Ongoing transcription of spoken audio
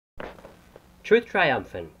Truth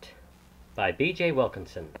Triumphant by B.J.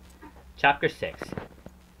 Wilkinson. Chapter 6.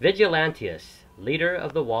 Vigilantius, leader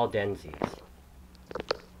of the Waldenses.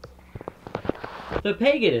 The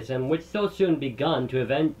paganism, which so soon began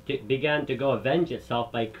to go avenge itself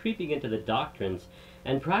by creeping into the doctrines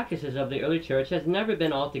and practices of the early church, has never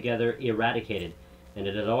been altogether eradicated, and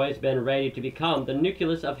it has always been ready to become the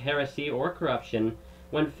nucleus of heresy or corruption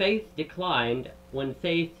when faith declined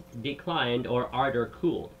or ardor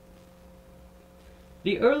cooled.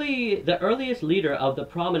 The earliest leader of the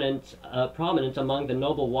prominence among the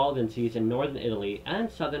noble Waldenses in northern Italy and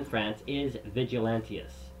southern France is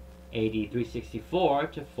Vigilantius, AD 364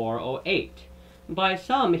 to 408. By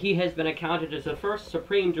some, he has been accounted as the first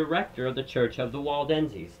supreme director of the Church of the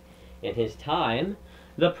Waldenses. In his time,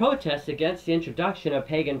 the protests against the introduction of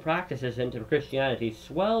pagan practices into Christianity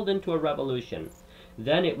swelled into a revolution.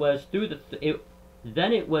 Then it was that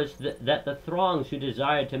the throngs who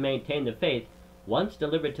desired to maintain the faith once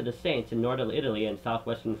delivered to the saints in northern Italy and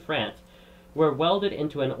southwestern France were welded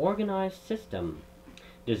into an organized system.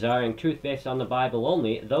 Desiring truth based on the Bible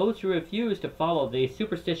only, those who refused to follow the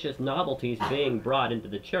superstitious novelties being brought into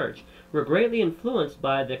the church were greatly influenced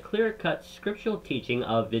by the clear-cut scriptural teaching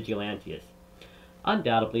of Vigilantius.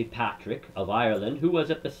 Undoubtedly Patrick of Ireland, who was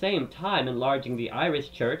at the same time enlarging the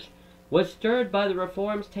Irish church, was stirred by the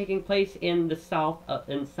reforms taking place in South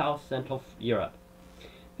Central Europe.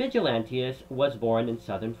 Vigilantius was born in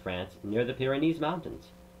southern France near the Pyrenees Mountains.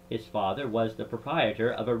 His father was the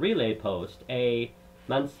proprietor of a relay post, a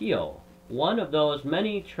mansio, one of those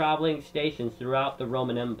many traveling stations throughout the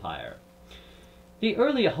Roman Empire. The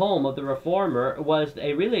early home of the reformer was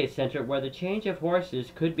a relay center where the change of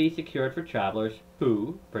horses could be secured for travelers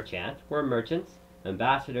who, perchance, were merchants,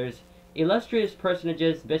 ambassadors, illustrious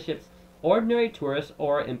personages, bishops, ordinary tourists,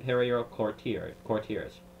 or imperial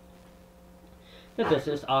courtiers. The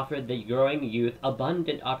business offered the growing youth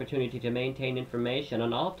abundant opportunity to maintain information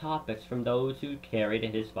on all topics from those who carried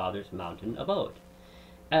his father's mountain abode.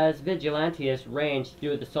 As Vigilantius ranged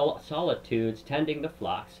through the solitudes tending the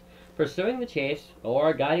flocks, pursuing the chase,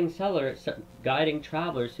 or guiding travelers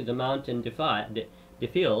through the mountain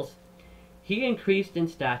defiles, he increased in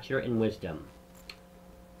stature and wisdom.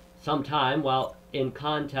 Sometime, while in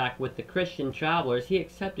contact with the Christian travelers, he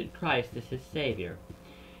accepted Christ as his Savior.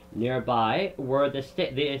 Nearby were the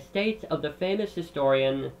estates of the famous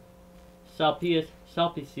historian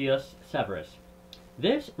Sulpicius Severus.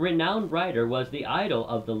 This renowned writer was the idol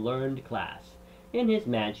of the learned class. In his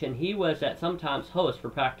mansion he was at sometimes host for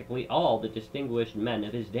practically all the distinguished men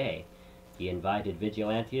of his day. He invited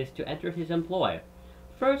Vigilantius to enter his employ,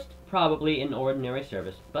 first probably in ordinary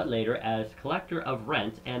service, but later as collector of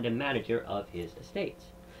rents and a manager of his estates.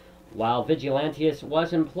 While Vigilantius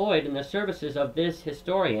was employed in the services of this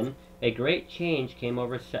historian, a great change came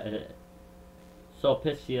over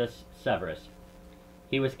Sulpicius Severus.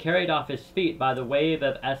 He was carried off his feet by the wave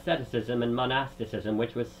of asceticism and monasticism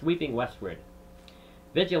which was sweeping westward.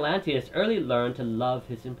 Vigilantius early learned to love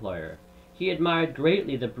his employer. He admired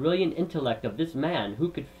greatly the brilliant intellect of this man who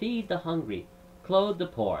could feed the hungry, clothe the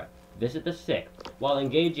poor, visit the sick, while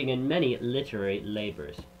engaging in many literary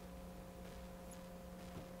labors.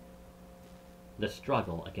 The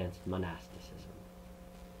struggle against monasticism.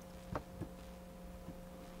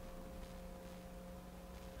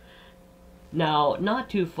 Now, not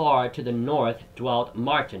too far to the north dwelt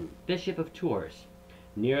Martin, Bishop of Tours.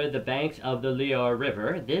 Near the banks of the Loire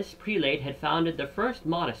River, this prelate had founded the first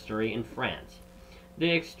monastery in France.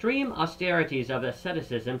 The extreme austerities of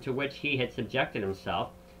asceticism to which he had subjected himself,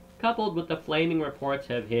 coupled with the flaming reports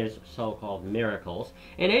of his so-called miracles,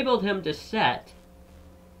 enabled him to set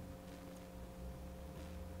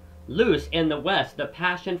loose in the West the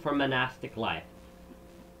passion for monastic life.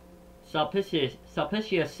 Sulpicius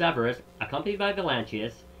Severus, accompanied by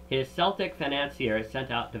Vigilantius, his Celtic financier,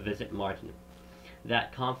 set out to visit Martin.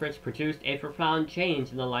 That conference produced a profound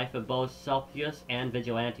change in the life of both Sulpicius and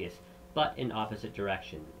Vigilantius, but in opposite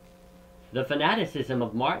directions. The fanaticism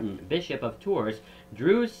of Martin, Bishop of Tours,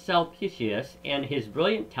 drew Sulpicius and his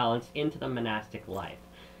brilliant talents into the monastic life.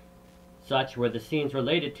 Such were the scenes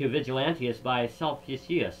related to Vigilantius by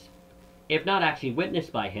Sulpicius, if not actually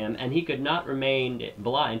witnessed by him, and he could not remain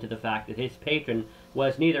blind to the fact that his patron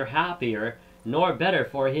was neither happier nor better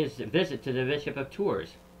for his visit to the Bishop of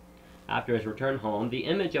Tours. After his return home, the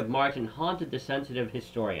image of Martin haunted the sensitive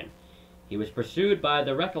historian. He was pursued by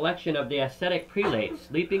the recollection of the ascetic prelate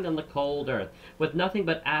sleeping on the cold earth, with nothing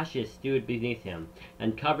but ashes stewed beneath him,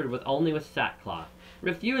 and covered only with sackcloth,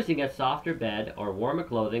 refusing a softer bed or warmer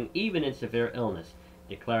clothing even in severe illness,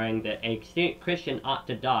 declaring that a Christian ought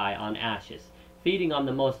to die on ashes, feeding on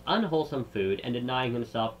the most unwholesome food and denying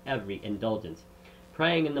himself every indulgence,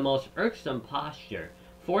 praying in the most irksome posture,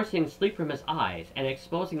 forcing sleep from his eyes, and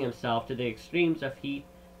exposing himself to the extremes of heat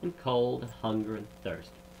and cold, hunger and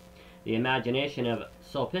thirst. The imagination of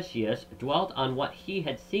Sulpicius dwelt on what he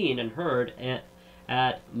had seen and heard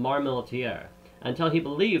at Marmiletier, until he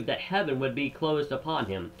believed that heaven would be closed upon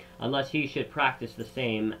him, unless he should practice the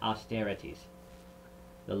same austerities.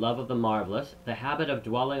 The love of the marvelous, the habit of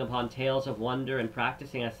dwelling upon tales of wonder and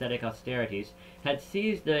practicing ascetic austerities, had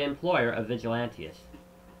seized the employer of Vigilantius.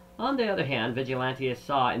 On the other hand, Vigilantius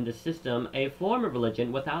saw in this system a form of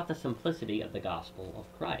religion without the simplicity of the gospel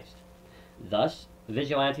of Christ. Thus,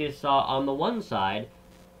 Vigilantius saw on the one side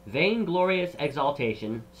vainglorious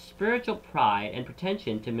exaltation, spiritual pride, and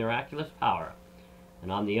pretension to miraculous power,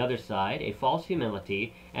 and on the other side a false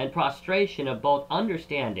humility and prostration of both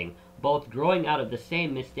understanding, both growing out of the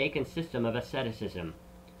same mistaken system of asceticism,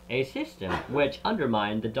 a system which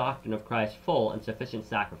undermined the doctrine of Christ's full and sufficient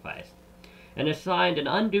sacrifice, and assigned an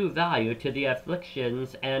undue value to the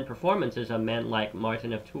afflictions and performances of men like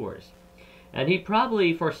Martin of Tours, and which he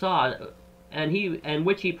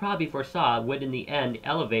probably foresaw would in the end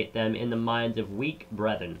elevate them in the minds of weak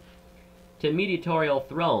brethren to mediatorial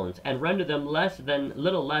thrones, and render them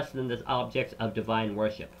little less than the objects of divine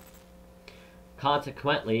worship.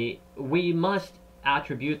 Consequently, we must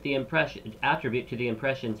attribute to the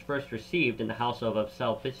impressions first received in the house of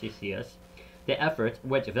Sulpicius the efforts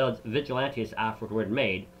which Vigilantius afterward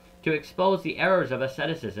made to expose the errors of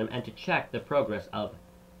asceticism and to check the progress of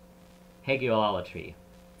hagiolatry.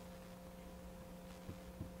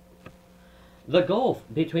 The gulf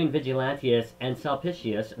between Vigilantius and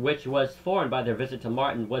Sulpicius, which was formed by their visit to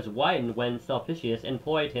Martin, was widened when Sulpicius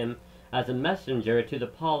employed him as a messenger to the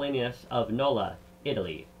Paulinus of Nola,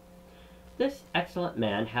 Italy. This excellent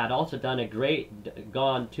man had also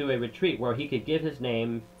gone to a retreat where he could give his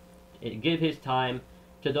time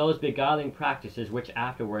to those beguiling practices which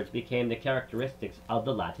afterwards became the characteristics of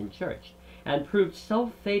the Latin Church, and proved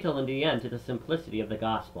so fatal in the end to the simplicity of the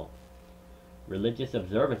gospel. Religious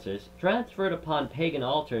observances, transferred upon pagan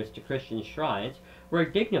altars to Christian shrines, were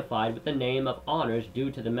dignified with the name of honors due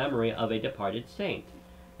to the memory of a departed saint,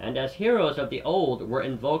 and as heroes of the old were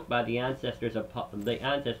invoked by the ancestors of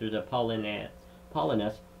Paulinus,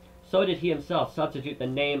 so did he himself substitute the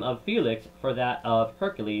name of Felix for that of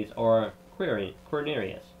Hercules or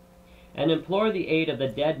Quirinius, and implore the aid of the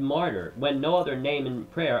dead martyr, when no other name in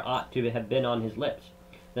prayer ought to have been on his lips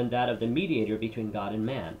than that of the mediator between God and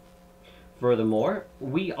man. Furthermore,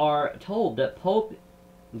 we are told that Pope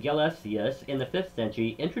Gelasius in the 5th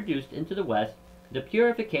century introduced into the West the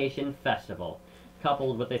Purification Festival,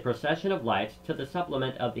 coupled with a procession of lights to the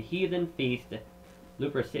supplement of the heathen feast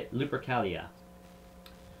Lupercalia.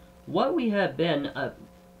 What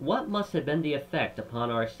must have been the effect upon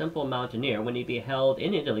our simple mountaineer when he beheld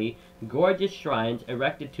in Italy gorgeous shrines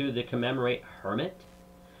erected to commemorate hermit?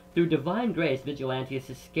 Through divine grace, Vigilantius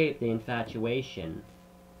escaped the infatuation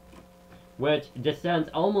which descends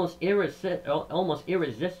almost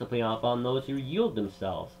irresistibly upon those who yield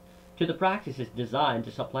themselves to the practices designed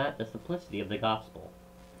to supplant the simplicity of the gospel.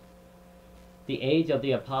 The age of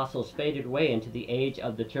the apostles faded away into the age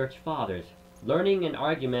of the church fathers. Learning and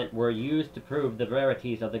argument were used to prove the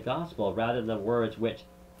verities of the gospel rather than the words which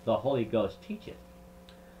the Holy Ghost teacheth.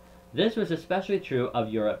 This was especially true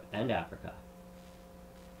of Europe and Africa.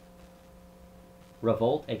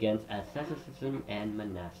 Revolt against asceticism and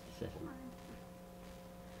monasticism.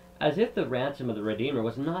 As if the ransom of the Redeemer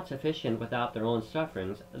was not sufficient without their own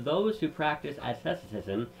sufferings, those who practiced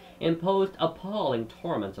asceticism imposed appalling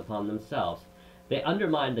torments upon themselves. They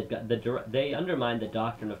undermined the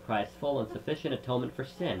doctrine of Christ's full and sufficient atonement for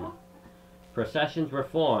sin. Processions were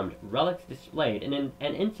formed, relics displayed, and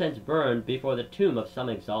incense burned before the tomb of some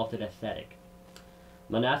exalted ascetic.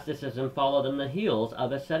 Monasticism followed on the heels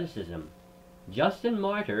of asceticism. Justin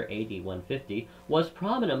Martyr, A.D. 150, was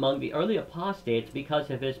prominent among the early apostates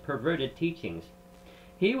because of his perverted teachings.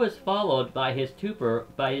 He was followed by his pupil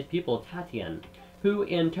Tatian, who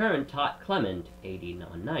in turn taught Clement, A.D.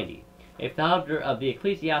 190, a founder of the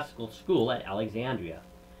ecclesiastical school at Alexandria.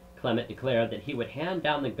 Clement declared that he would hand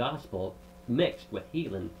down the gospel mixed with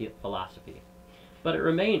heathen philosophy. But it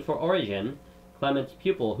remained for Origen, Clement's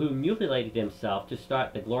pupil, who mutilated himself to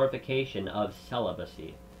start the glorification of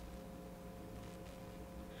celibacy.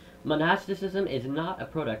 Monasticism is not a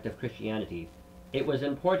product of Christianity. It was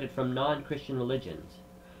imported from non-Christian religions.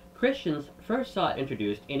 Christians first saw it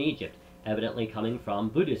introduced in Egypt, evidently coming from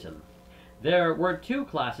Buddhism. There were two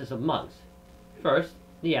classes of monks. First,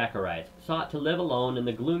 the Anachorites sought to live alone in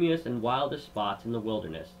the gloomiest and wildest spots in the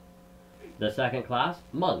wilderness. The second class,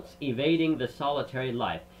 monks evading the solitary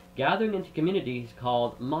life, gathering into communities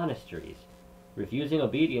called monasteries. Refusing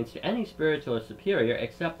obedience to any spiritual superior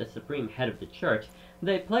except the supreme head of the church,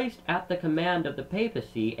 they placed at the command of the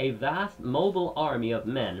papacy a vast mobile army of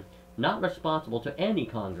men, not responsible to any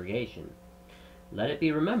congregation. Let it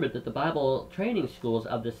be remembered that the Bible training schools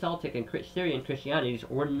of the Celtic and Syrian Christianities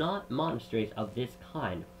were not monasteries of this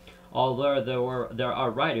kind, although there are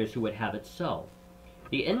writers who would have it so.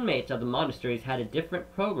 The inmates of the monasteries had a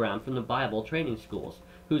different program from the Bible training schools,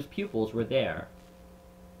 whose pupils were there.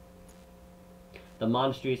 The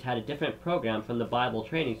monasteries had a different program from the Bible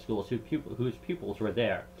training schools whose pupils were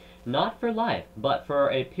there, not for life, but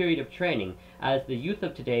for a period of training, as the youth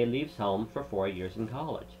of today leaves home for 4 years in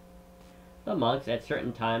college. The monks at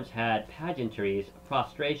certain times had pageantries,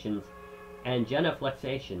 prostrations, and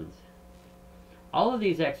genuflexations. All of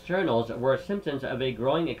these externals were symptoms of a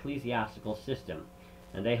growing ecclesiastical system,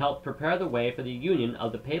 and they helped prepare the way for the union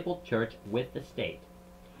of the papal church with the state.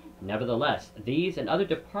 Nevertheless, these and other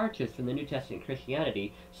departures from the New Testament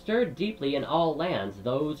Christianity stirred deeply in all lands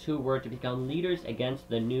those who were to become leaders against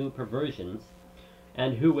the new perversions,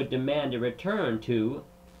 and who would demand a return to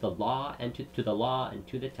the law and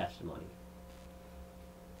to the testimony.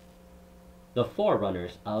 The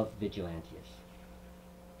forerunners of Vigilantius.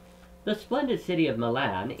 The splendid city of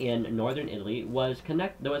Milan in northern Italy was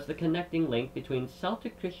the connecting link between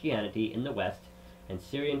Celtic Christianity in the west and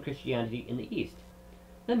Syrian Christianity in the east.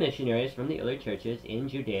 The missionaries from the early churches in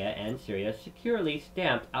Judea and Syria securely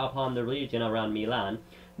stamped upon the region around Milan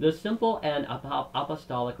the simple and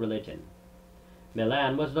apostolic religion.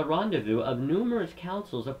 Milan was the rendezvous of numerous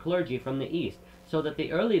councils of clergy from the east, so that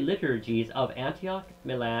the early liturgies of Antioch,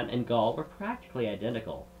 Milan, and Gaul were practically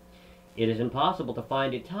identical. It is impossible to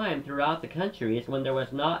find a time throughout the countries when there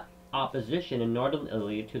was not opposition in northern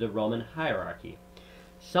Italy to the Roman hierarchy,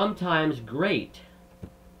 sometimes great,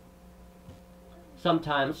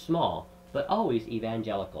 sometimes small, but always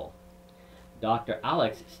evangelical. Dr.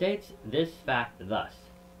 Alex states this fact thus: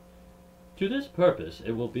 "To this purpose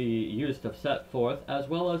it will be used to set forth, as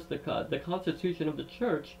well as the constitution of the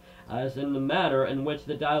Church, as in the manner in which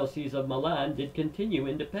the diocese of Milan did continue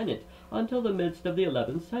independent until the midst of the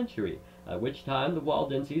 11th century, at which time the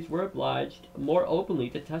Waldenses were obliged more openly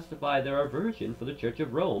to testify their aversion for the Church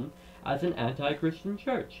of Rome as an anti-Christian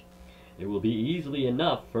church. It will be easily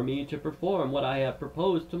enough for me to perform what I have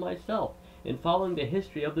proposed to myself in following the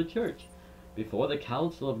history of the Church. Before the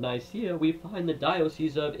Council of Nicaea we find the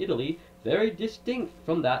diocese of Italy very distinct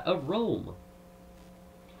from that of Rome."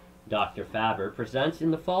 Dr. Faber presents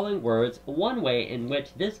in the following words one way in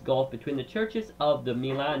which this gulf between the churches of the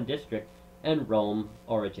Milan district and Rome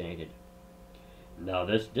originated. "Now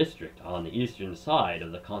this district, on the eastern side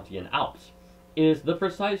of the Continental Alps, is the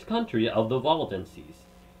precise country of the Waldenses.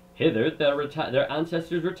 Hither their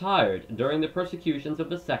ancestors retired during the persecutions of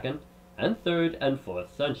the 2nd and 3rd and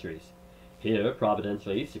 4th centuries. Here,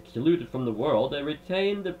 providentially secluded from the world, they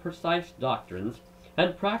retained the precise doctrines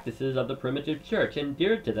and practices of the primitive church,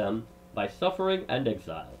 endeared to them by suffering and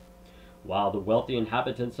exile, while the wealthy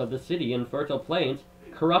inhabitants of the city and fertile plains,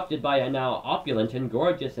 corrupted by a now opulent and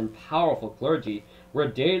gorgeous and powerful clergy, were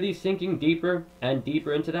daily sinking deeper and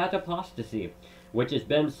deeper into that apostasy which has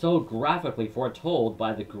been so graphically foretold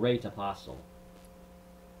by the great apostle."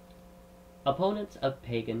 Opponents of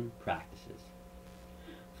pagan practices.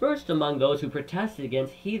 First among those who protested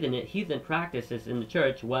against heathen practices in the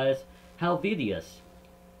church was Helvidius,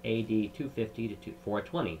 AD 250 to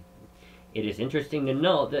 420. It is interesting to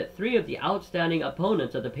note that 3 of the outstanding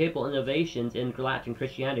opponents of the papal innovations in Latin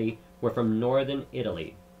Christianity were from northern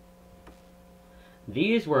Italy.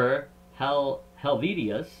 These were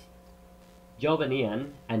Helvidius,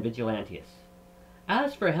 Jovinian, and Vigilantius.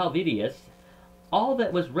 As for Helvidius, all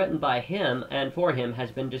that was written by him and for him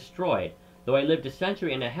has been destroyed, though he lived a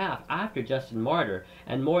century and a half after Justin Martyr,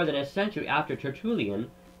 and more than a century after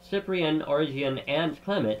Tertullian, Cyprian, Origen, and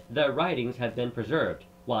Clement. Their writings have been preserved,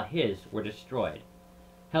 while his were destroyed.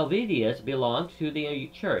 Helvidius belonged to the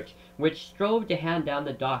church, which strove to hand down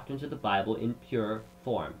the doctrines of the Bible in pure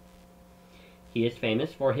form. He is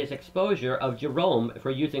famous for his exposure of Jerome for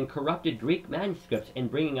using corrupted Greek manuscripts in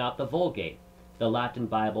bringing out the Vulgate, the Latin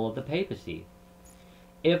Bible of the papacy.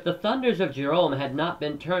 If the thunders of Jerome had not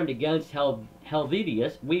been turned against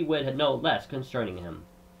Helvidius, we would know less concerning him.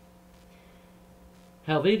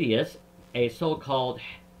 Helvidius, a so-called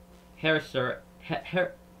heresiarch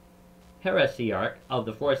of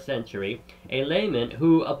the 4th century, a layman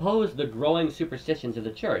who opposed the growing superstitions of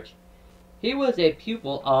the church. He was a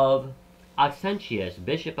pupil of Maxentius,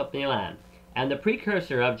 Bishop of Milan, and the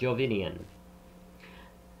precursor of Jovinian.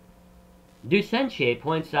 Ducentie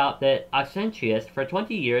points out that Auxentius, for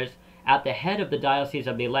 20 years at the head of the Diocese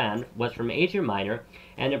of Milan, was from Asia Minor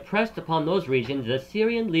and impressed upon those regions the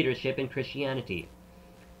Syrian leadership in Christianity.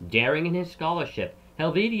 Daring in his scholarship,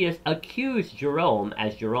 Helvidius accused Jerome,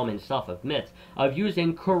 as Jerome himself admits, of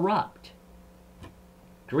using corrupt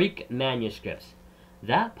Greek manuscripts,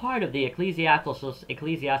 that part of the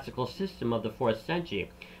ecclesiastical system of the 4th century,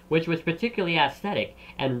 which was particularly ascetic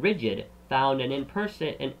and rigid, found an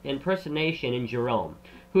impersonation in Jerome,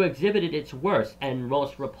 who exhibited its worst and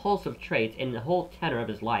most repulsive traits in the whole tenor of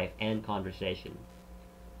his life and conversation.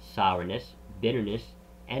 Sourness, bitterness,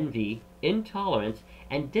 envy, intolerance,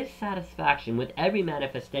 and dissatisfaction with every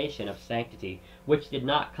manifestation of sanctity which did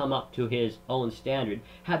not come up to his own standard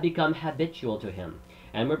had become habitual to him,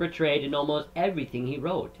 and were betrayed in almost everything he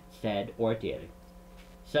wrote, said, or did.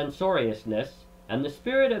 Censoriousness and the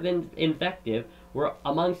spirit of invective were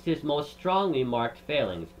amongst his most strongly marked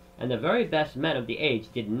failings, and the very best men of the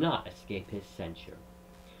age did not escape his censure.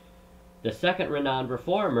 The second renowned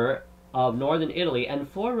reformer of northern Italy and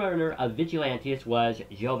forerunner of Vigilantius was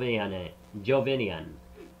Jovinian,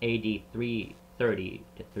 AD 330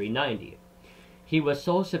 to 390. He was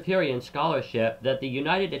so superior in scholarship that the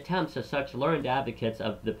united attempts of such learned advocates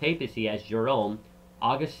of the papacy as Jerome,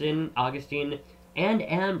 Augustine, and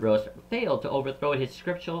Ambrose failed to overthrow his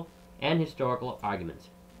scriptural and historical arguments.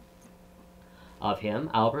 Of him,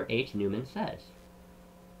 Albert H. Newman says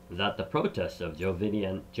that the protest of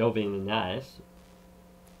Jovinianus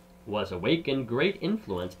was awakened great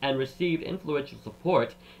influence and received influential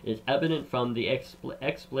support is evident from the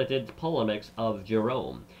expletive polemics of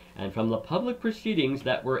Jerome, and from the public proceedings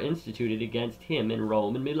that were instituted against him in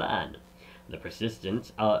Rome and Milan. The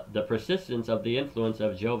persistence of the influence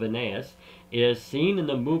of Jovinianus is seen in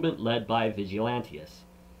the movement led by Vigilantius.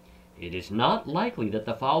 It is not likely that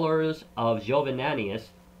the followers of Jovinianus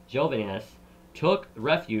took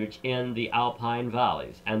refuge in the Alpine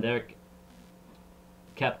valleys, and there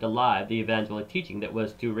kept alive the evangelical teaching that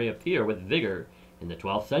was to reappear with vigor in the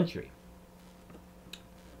 12th century.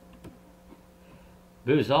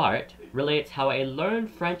 Buzart relates how a learned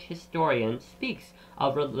French historian speaks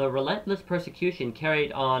of the relentless persecution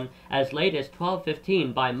carried on as late as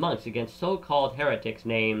 1215 by monks against so-called heretics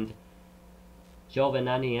named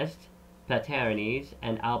Jovinianists, Paternis,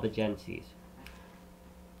 and Albigenses.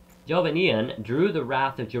 Jovinian drew the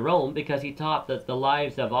wrath of Jerome because he taught that the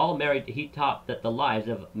lives of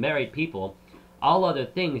married people, all other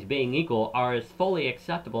things being equal, are as fully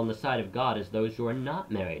acceptable in the sight of God as those who are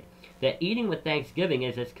not married, that eating with thanksgiving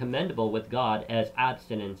is as commendable with God as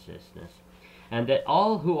abstinences, and that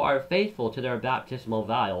all who are faithful to their baptismal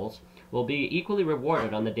vows will be equally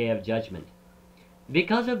rewarded on the day of judgment.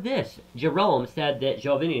 Because of this, Jerome said that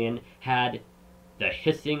Jovinian had the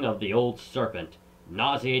hissing of the old serpent,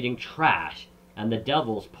 nauseating trash, and the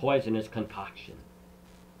devil's poisonous concoction.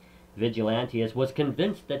 Vigilantius was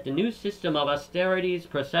convinced that the new system of austerities,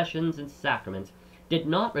 processions, and sacraments did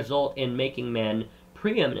not result in making men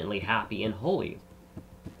preeminently happy and holy.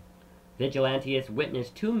 Vigilantius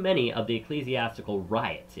witnessed too many of the ecclesiastical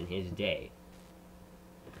riots in his day.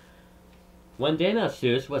 When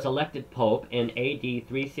Damasus was elected pope in AD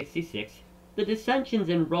 366, the dissensions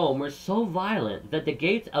in Rome were so violent that the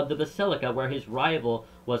gates of the basilica where his rival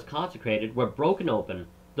was consecrated were broken open,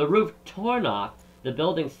 the roof torn off, the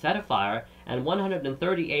building set afire, and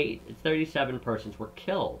 137 persons were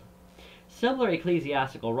killed. Similar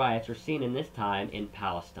ecclesiastical riots were seen in this time in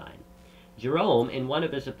Palestine. Jerome, in one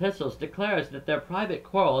of his epistles, declares that their private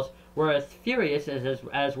quarrels were as furious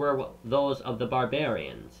as were those of the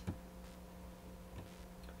barbarians.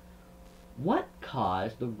 What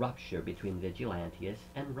caused the rupture between Vigilantius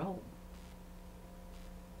and Rome?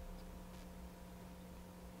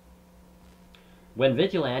 When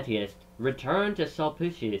Vigilantius returned to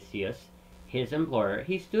Sulpicius, his employer,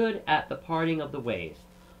 he stood at the parting of the ways.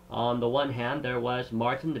 On the one hand, there was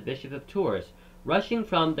Martin, the Bishop of Tours, rushing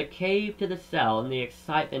from the cave to the cell in the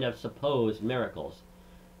excitement of supposed miracles.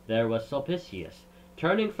 There was Sulpicius,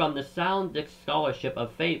 turning from the sound scholarship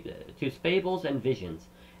of to fables and visions,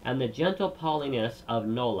 and the gentle Paulinus of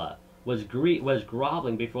Nola was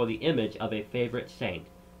groveling before the image of a favorite saint,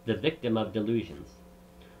 the victim of delusions.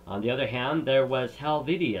 On the other hand, there was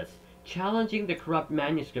Helvidius, challenging the corrupt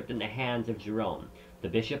manuscript in the hands of Jerome, the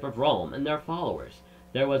Bishop of Rome, and their followers.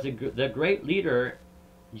 There was the great leader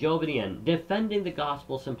Jovinian, defending the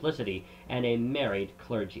gospel simplicity, and a married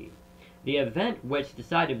clergy. The event which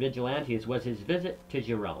decided Vigilantius was his visit to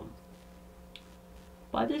Jerome.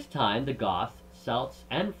 By this time, the Goths, Celts,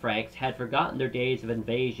 and Franks had forgotten their days of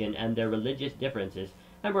invasion and their religious differences,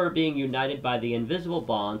 and were being united by the invisible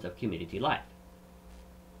bonds of community life.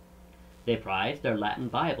 They prized their Latin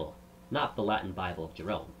Bible, not the Latin Bible of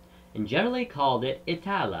Jerome, and generally called it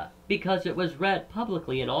Itala, because it was read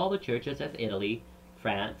publicly in all the churches of Italy,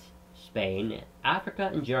 France, Spain,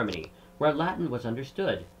 Africa, and Germany, where Latin was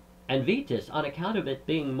understood, and Vetus on account of it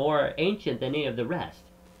being more ancient than any of the rest.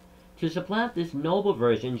 To supplant this noble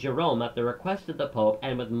version, Jerome, at the request of the Pope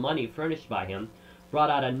and with money furnished by him, brought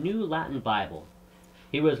out a new Latin Bible.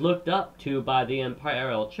 He was looked up to by the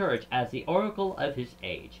imperial church as the oracle of his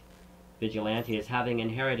age. Vigilantius, having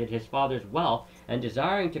inherited his father's wealth and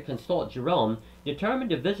desiring to consult Jerome, determined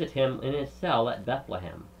to visit him in his cell at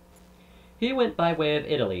Bethlehem. He went by way of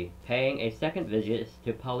Italy, paying a second visit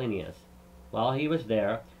to Paulinus. While he was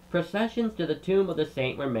there, processions to the tomb of the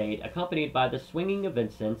saint were made, accompanied by the swinging of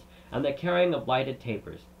incense and the carrying of lighted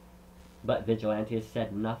tapers. But Vigilantius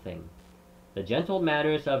said nothing. The gentle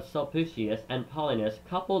manners of Sulpicius and Paulinus,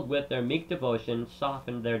 coupled with their meek devotion,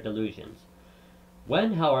 softened their delusions.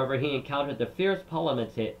 When, however, he encountered the fierce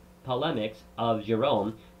polemics of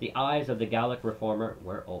Jerome, the eyes of the Gallic reformer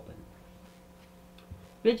were opened.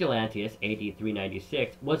 Vigilantius, A.D.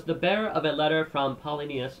 396, was the bearer of a letter from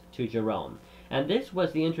Paulinus to Jerome, and this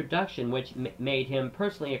was the introduction which made him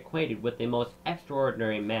personally acquainted with the most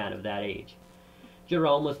extraordinary man of that age.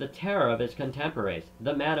 Jerome was the terror of his contemporaries,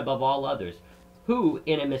 the man above all others, who,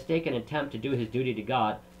 in a mistaken attempt to do his duty to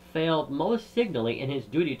God, failed most signally in his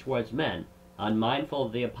duty towards men, unmindful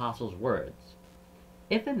of the apostle's words.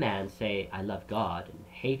 If a man say, I love God, and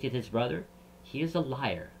hated his brother, he is a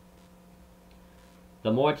liar.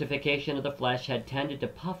 The mortification of the flesh had tended to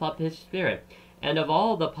puff up his spirit, and of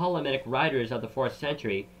all the polemic writers of the 4th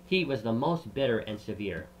century, he was the most bitter and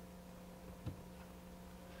severe.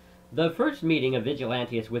 The first meeting of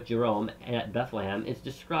Vigilantius with Jerome at Bethlehem is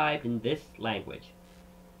described in this language.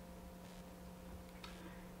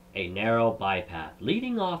 A narrow bypath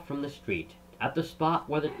leading off from the street, at the spot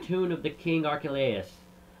where the tomb of the king Archelaus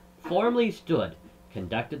formerly stood,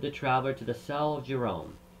 conducted the traveler to the cell of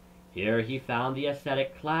Jerome. Here he found the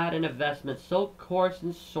ascetic clad in a vestment so coarse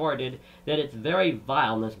and sordid that its very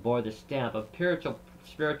vileness bore the stamp of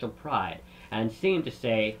spiritual pride, and seemed to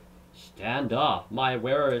say, Stand off, my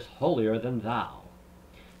wearer is holier than thou.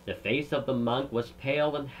 The face of the monk was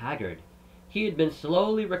pale and haggard. He had been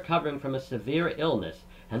slowly recovering from a severe illness,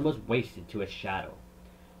 and was wasted to a shadow.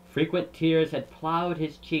 Frequent tears had ploughed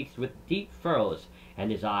his cheeks with deep furrows, and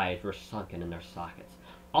his eyes were sunken in their sockets.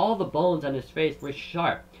 All the bones on his face were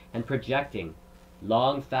sharp and projecting.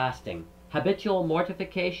 Long fasting, habitual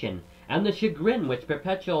mortification, and the chagrin which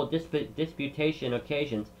perpetual disputation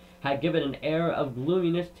occasions had given an air of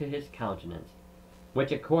gloominess to his countenance,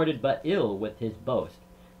 which accorded but ill with his boast,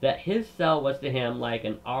 that his cell was to him like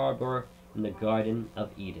an arbor in the Garden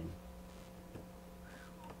of Eden.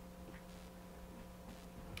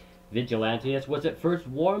 Vigilantius was at first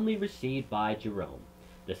warmly received by Jerome.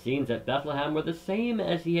 The scenes at Bethlehem were the same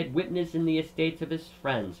as he had witnessed in the estates of his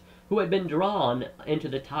friends, who had been drawn into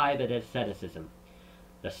the tide of asceticism.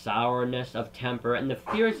 The sourness of temper and the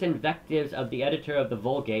fierce invectives of the editor of the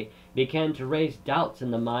Vulgate began to raise doubts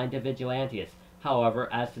in the mind of Vigilantius, however,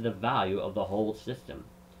 as to the value of the whole system.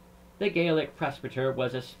 The Gallic presbyter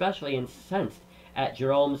was especially incensed at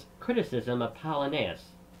Jerome's criticism of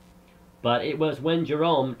Paulinus. But it was when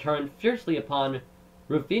Jerome turned fiercely upon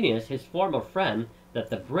Rufinus, his former friend,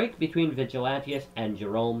 that the break between Vigilantius and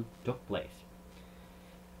Jerome took place.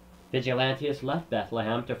 Vigilantius left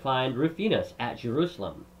Bethlehem to find Rufinus at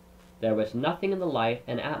Jerusalem. There was nothing in the life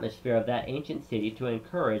and atmosphere of that ancient city to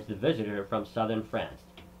encourage the visitor from southern France.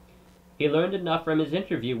 He learned enough from his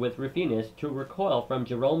interview with Rufinus to recoil from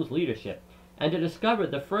Jerome's leadership, and to discover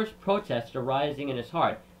the first protest arising in his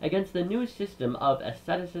heart against the new system of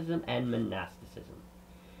asceticism and monasticism.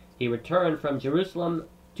 He returned from Jerusalem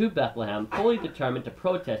to Bethlehem, fully determined to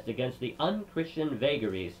protest against the unchristian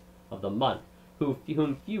vagaries of the monk,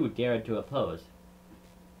 whom few dared to oppose.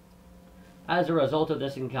 As a result of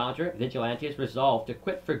this encounter, Vigilantius resolved to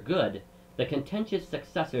quit for good the contentious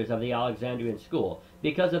successors of the Alexandrian school,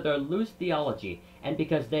 because of their loose theology, and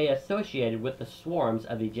because they associated with the swarms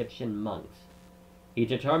of Egyptian monks. He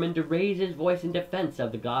determined to raise his voice in defense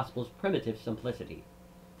of the gospel's primitive simplicity.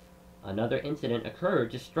 Another incident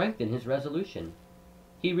occurred to strengthen his resolution.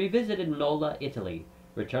 He revisited Nola, Italy,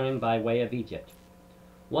 returning by way of Egypt.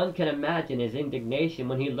 One can imagine his indignation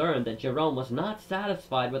when he learned that Jerome was not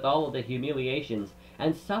satisfied with all of the humiliations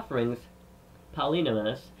and sufferings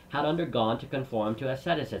Paulinus had undergone to conform to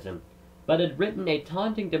asceticism, but had written a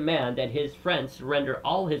taunting demand that his friend surrender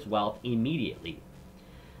all his wealth immediately.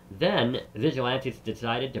 Then Vigilantius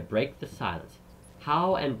decided to break the silence.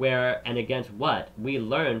 How and where and against what we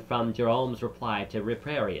learn from Jerome's reply to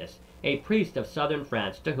Riparius, a priest of southern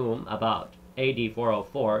France, to whom, about AD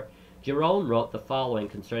 404, Jerome wrote the following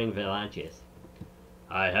concerning Vigilantius.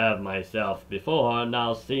 I have myself before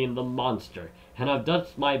now seen the monster, and have done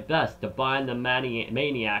my best to bind the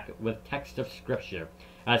maniac with texts of Scripture,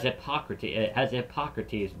 as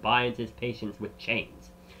Hippocrates binds his patients with chains.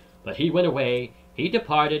 But he went away, he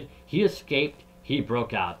departed, he escaped, he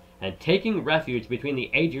broke out, and taking refuge between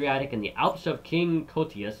the Adriatic and the Alps of King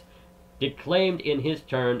Cotius, declaimed in his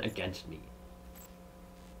turn against me.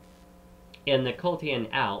 In the Cotian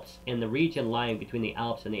Alps, in the region lying between the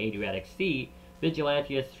Alps and the Adriatic Sea,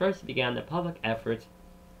 Vigilantius first began the public efforts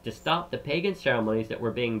to stop the pagan ceremonies that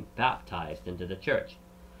were being baptized into the church.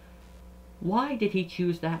 Why did he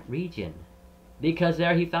choose that region? Because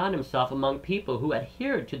there he found himself among people who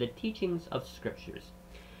adhered to the teachings of Scriptures.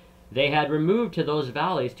 They had removed to those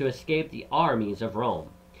valleys to escape the armies of Rome.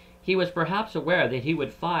 He was perhaps aware that he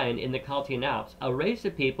would find in the Cotian Alps a race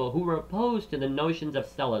of people who were opposed to the notions of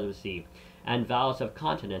celibacy and vows of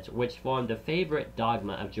continence which formed the favorite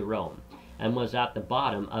dogma of Jerome, and was at the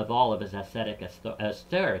bottom of all of his ascetic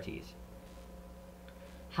austerities.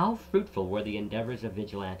 How fruitful were the endeavors of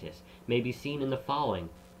Vigilantius may be seen in the following,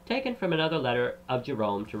 taken from another letter of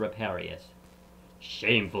Jerome to Riparius.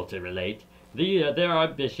 Shameful to relate, there are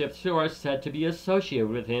bishops who are said to be associated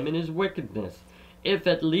with him in his wickedness, if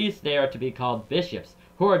at least they are to be called bishops,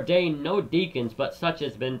 who ordain no deacons but such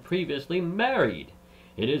as been previously married.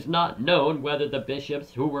 It is not known whether the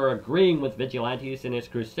bishops who were agreeing with Vigilantius in his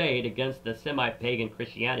crusade against the semi-pagan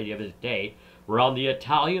Christianity of his day were on the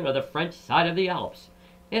Italian or the French side of the Alps.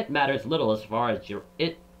 It matters little as far as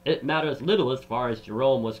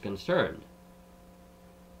Jerome was concerned,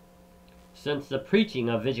 since the preaching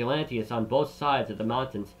of Vigilantius on both sides of the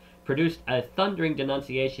mountains produced a thundering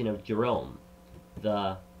denunciation of Jerome,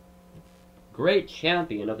 the great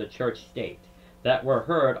champion of the church state, that were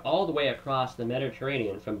heard all the way across the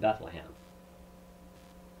Mediterranean from Bethlehem.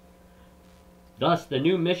 Thus, the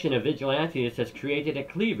new mission of Vigilantius has created a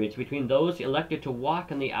cleavage between those elected to walk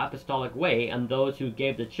in the apostolic way and those who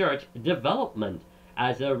gave the church development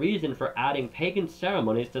as a reason for adding pagan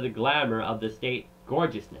ceremonies to the glamour of the state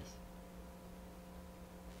gorgeousness.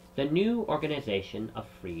 The new organization of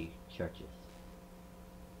free churches.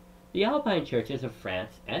 The Alpine churches of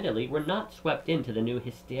France and Italy were not swept into the new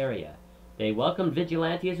hysteria. They welcomed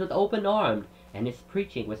Vigilantius with open arms, and his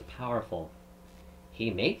preaching was powerful. He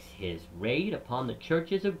makes his raid upon the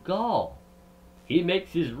churches of Gaul. He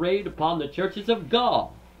makes his raid upon the churches of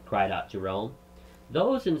Gaul, cried out Jerome.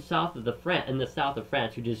 Those in the south of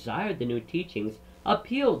France who desired the new teachings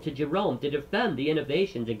appealed to Jerome to defend the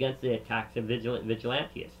innovations against the attacks of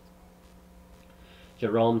Vigilantius.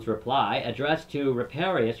 Jerome's reply, addressed to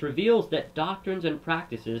Riparius, reveals that doctrines and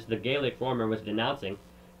practices the Gallic reformer was denouncing,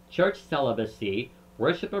 church celibacy,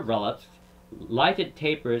 worship of relics, lighted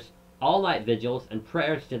tapers, all-night vigils, and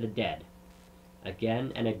prayers to the dead.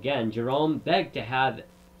 Again and again, Jerome begged to have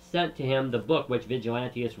sent to him the book which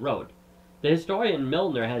Vigilantius wrote. The historian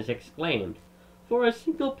Milner has exclaimed, "For a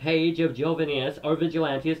single page of Jovinius or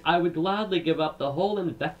Vigilantius, I would gladly give up the whole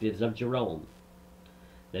invectives of Jerome."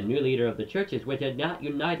 The new leader of the churches, which had not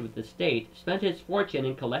united with the state, spent his fortune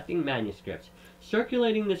in collecting manuscripts,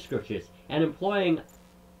 circulating the Scriptures, and employing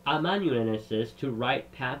amanuenses to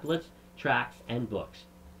write pamphlets, tracts, and books.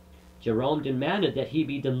 Jerome demanded that he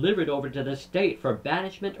be delivered over to the state for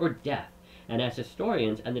banishment or death, and as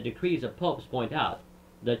historians and the decrees of popes point out,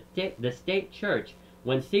 the state church,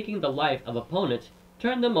 when seeking the life of opponents,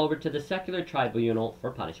 turned them over to the secular tribunal for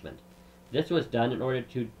punishment. This was done in order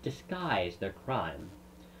to disguise their crime.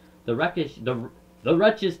 The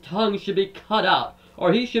wretch's tongue should be cut out,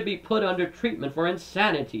 or he should be put under treatment for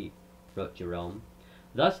insanity, wrote Jerome.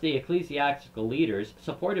 Thus the ecclesiastical leaders,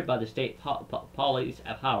 supported by the state police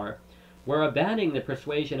of power, were abandoning the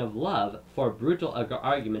persuasion of love for brutal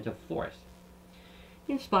argument of force.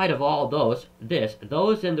 In spite of all those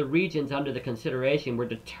in the regions under the consideration were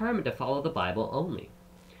determined to follow the Bible only.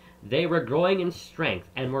 They were growing in strength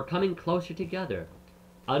and were coming closer together.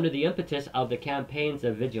 Under the impetus of the campaigns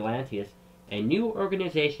of Vigilantius, a new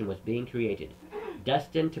organization was being created,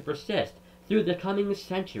 destined to persist through the coming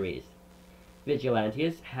centuries.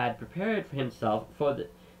 Vigilantius had prepared himself for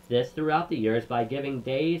this throughout the years by giving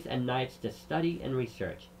days and nights to study and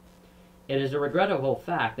research. It is a regrettable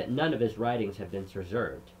fact that none of his writings have been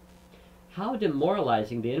preserved. How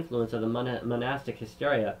demoralizing the influence of the monastic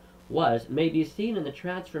hysteria was may be seen in the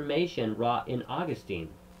transformation wrought in Augustine,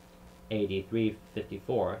 AD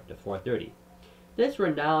 354 to 430. This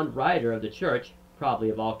renowned writer of the Church, probably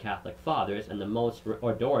of all Catholic fathers and the most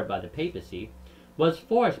adored by the papacy, was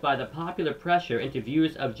forced by the popular pressure into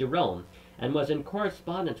views of Jerome, and was in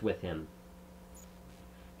correspondence with him.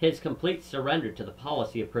 His complete surrender to the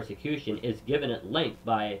policy of persecution is given at length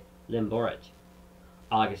by Limborich.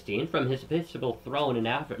 Augustine, from his episcopal throne in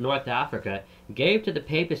North Africa, gave to the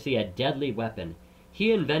papacy a deadly weapon.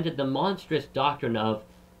 He invented the monstrous doctrine of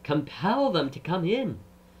 "compel them to come in."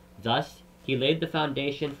 Thus, he laid the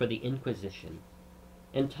foundation for the Inquisition.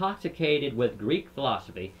 Intoxicated with Greek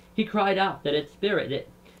philosophy, he cried out that its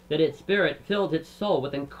spirit filled its soul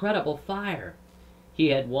with incredible fire. He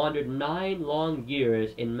had wandered 9 long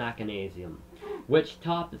years in Machanasium, which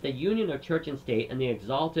taught that the union of church and state and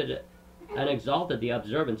exalted the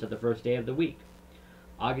observance of the first day of the week.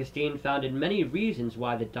 Augustine founded many reasons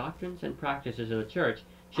why the doctrines and practices of the church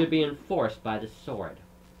should be enforced by the sword.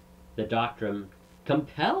 The doctrine,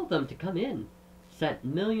 "compel them to come in," sent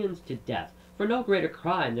millions to death for no greater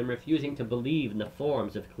crime than refusing to believe in the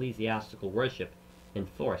forms of ecclesiastical worship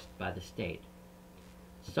enforced by the state.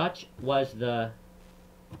 Such was the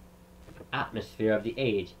atmosphere of the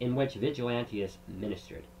age in which Vigilantius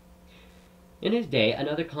ministered. In his day,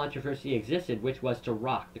 another controversy existed which was to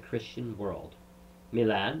rock the Christian world.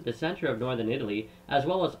 Milan, the center of northern Italy, as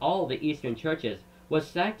well as all the eastern churches, was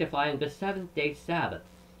sanctifying the seventh-day Sabbath,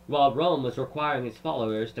 while Rome was requiring its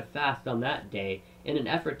followers to fast on that day in an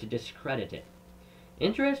effort to discredit it.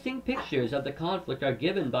 Interesting pictures of the conflict are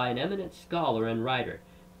given by an eminent scholar and writer,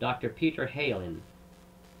 Dr. Peter Heylin.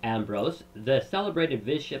 Ambrose, the celebrated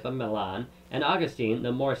bishop of Milan, and Augustine,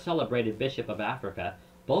 the more celebrated bishop of Africa,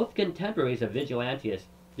 both contemporaries of Vigilantius,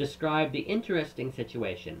 describe the interesting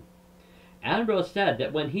situation. Ambrose said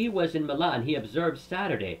that when he was in Milan he observed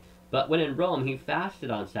Saturday, but when in Rome he fasted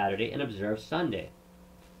on Saturday and observed Sunday.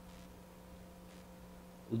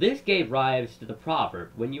 This gave rise to the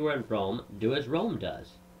proverb, "When you are in Rome, do as Rome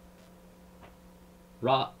does."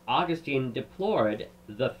 Augustine deplored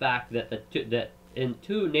the fact that in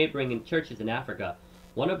 2 neighboring churches in Africa,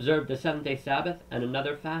 one observed the seventh-day Sabbath and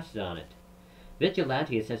another fasted on it.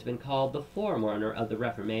 Vigilantius has been called the forerunner of the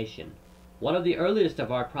Reformation, one of the earliest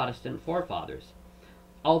of our Protestant forefathers.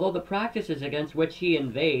 Although the practices against which he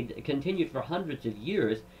inveighed continued for hundreds of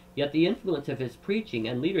years, yet the influence of his preaching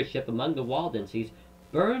and leadership among the Waldenses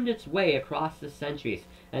burned its way across the centuries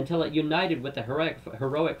until it united with the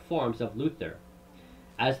heroic forms of Luther.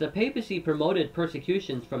 As the papacy promoted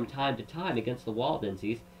persecutions from time to time against the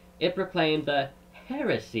Waldenses, it proclaimed the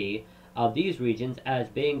heresy of these regions as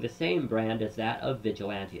being the same brand as that of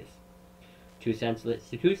Vigilantius. 2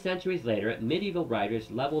 centuries later, medieval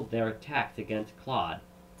writers leveled their attacks against Claude,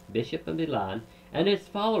 bishop of Milan, and his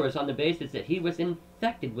followers on the basis that he was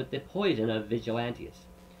infected with the poison of Vigilantius.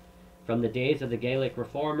 From the days of the Gallic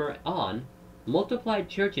reformer on, multiplied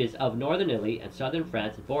churches of northern Italy and southern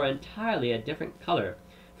France bore entirely a different color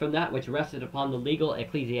from that which rested upon the legal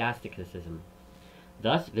ecclesiasticism.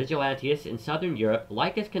 Thus, Vigilantius in southern Europe,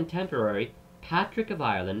 like his contemporary Patrick of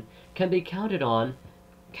Ireland, can be counted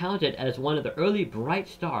as one of the early bright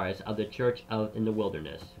stars of the church in the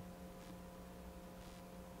wilderness.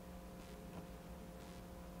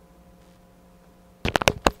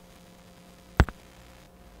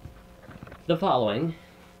 The following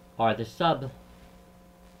are the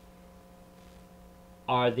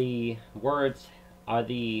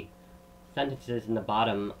sentences in the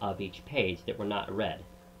bottom of each page that were not read.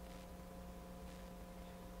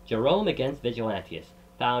 Jerome against Vigilantius,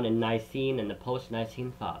 found in Nicene and the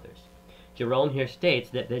post-Nicene Fathers. Jerome here states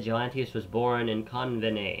that Vigilantius was born in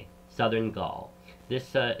Convenay, southern Gaul.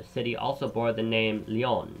 This city also bore the name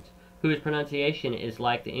Lyons, whose pronunciation is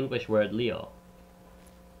like the English word Leo.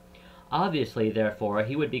 Obviously, therefore,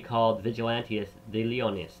 he would be called Vigilantius the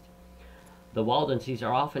Leonist. The Waldenses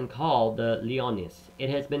are often called the Leonists. It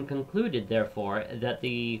has been concluded, therefore, that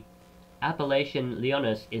the appellation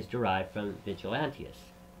Leonis is derived from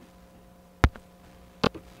Vigilantius.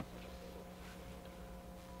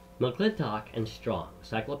 McClintock and Strong,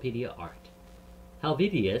 Cyclopedia Art.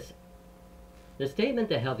 Helvidius. The statement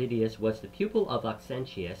that Helvidius was the pupil of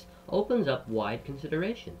Auxentius opens up wide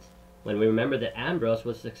considerations. When we remember that Ambrose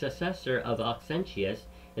was the successor of Auxentius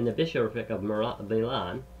in the bishopric of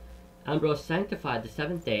Milan, Ambrose sanctified the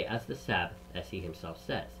seventh day as the Sabbath, as he himself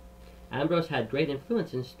says. Ambrose had great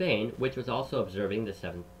influence in Spain, which was also observing the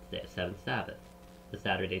seventh Sabbath, the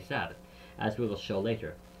Saturday Sabbath, as we will show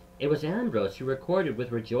later. It was Ambrose who recorded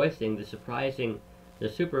with rejoicing the supervising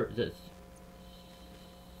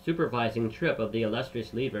trip of the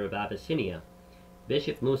illustrious leader of Abyssinia,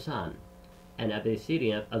 Bishop Musan, and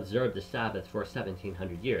Abyssinia observed the Sabbath for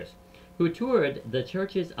 1700 years, who toured the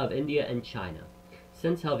churches of India and China.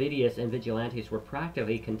 Since Helvidius and Vigilantius were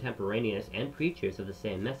practically contemporaneous and preachers of the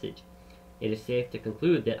same message, it is safe to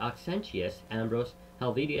conclude that Auxentius, Ambrose,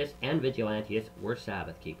 Helvidius, and Vigilantius were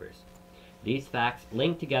Sabbath keepers. These facts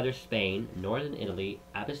link together Spain, northern Italy,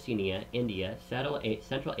 Abyssinia, India,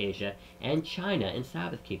 Central Asia, and China in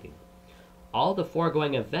Sabbath keeping. All the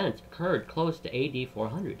foregoing events occurred close to AD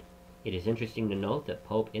 400. It is interesting to note that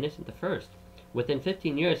Pope Innocent I, within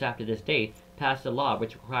 15 years after this date, passed a law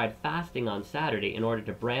which required fasting on Saturday in order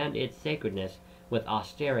to brand its sacredness with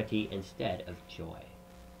austerity instead of joy.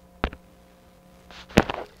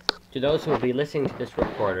 To those who will be listening to this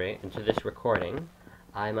recording,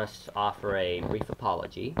 I must offer a brief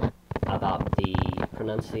apology about the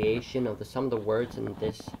pronunciation of some of the words in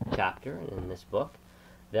this chapter and in this book.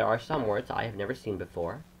 There are some words I have never seen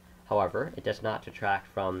before. However, it does not detract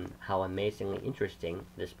from how amazingly interesting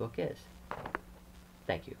this book is.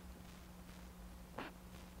 Thank you.